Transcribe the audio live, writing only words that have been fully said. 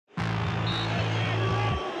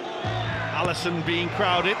Alisson being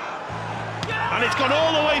crowded, and it's gone all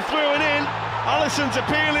the way through and in. Alisson's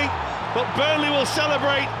appealing, but Burnley will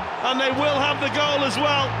celebrate, and they will have the goal as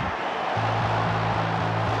well.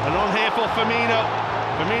 And on here for Firmino.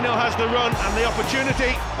 Firmino has the run and the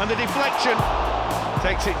opportunity, and the deflection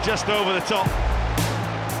takes it just over the top.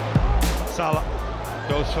 Salah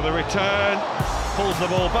goes for the return, pulls the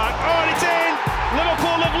ball back, oh, and it's in!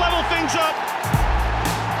 Liverpool have levelled things up.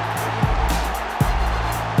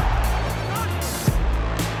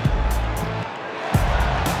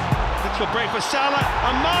 Little break for Salah,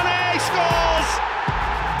 and Mane scores!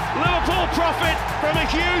 Liverpool profit from a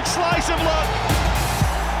huge slice of luck.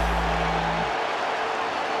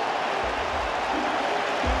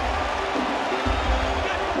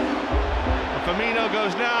 Firmino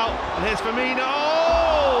goes now, and here's Firmino.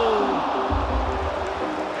 Oh!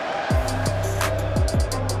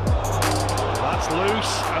 That's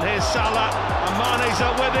loose, and here's Salah, and Mane's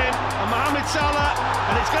up with him, and Mohamed Salah,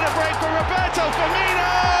 and it's going to break for Roberto.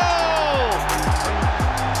 Firmino!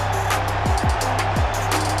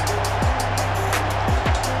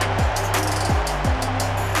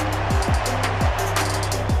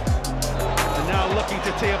 And now looking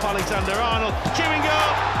to tee up Alexander-Arnold, queuing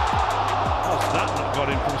up. What's that not got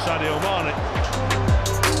in from Sadio Mane?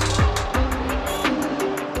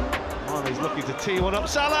 Mane's looking to tee one up.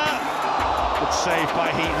 Salah! Good save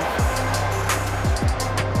by Heaton.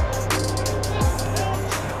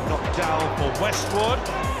 Knocked down for Westwood.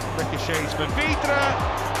 Ricochets for Vidra.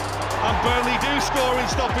 And Burnley do score in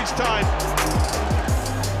stoppage time.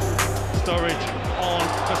 Sturridge on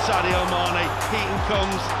for Sadio Mane. Heaton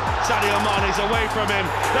comes. Sadio Mane's away from him.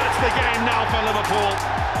 That's the game now for Liverpool.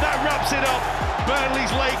 That wraps it up.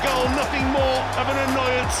 Burnley's late goal, nothing more of an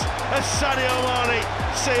annoyance as Sadio Mane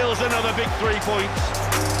seals another big 3 points.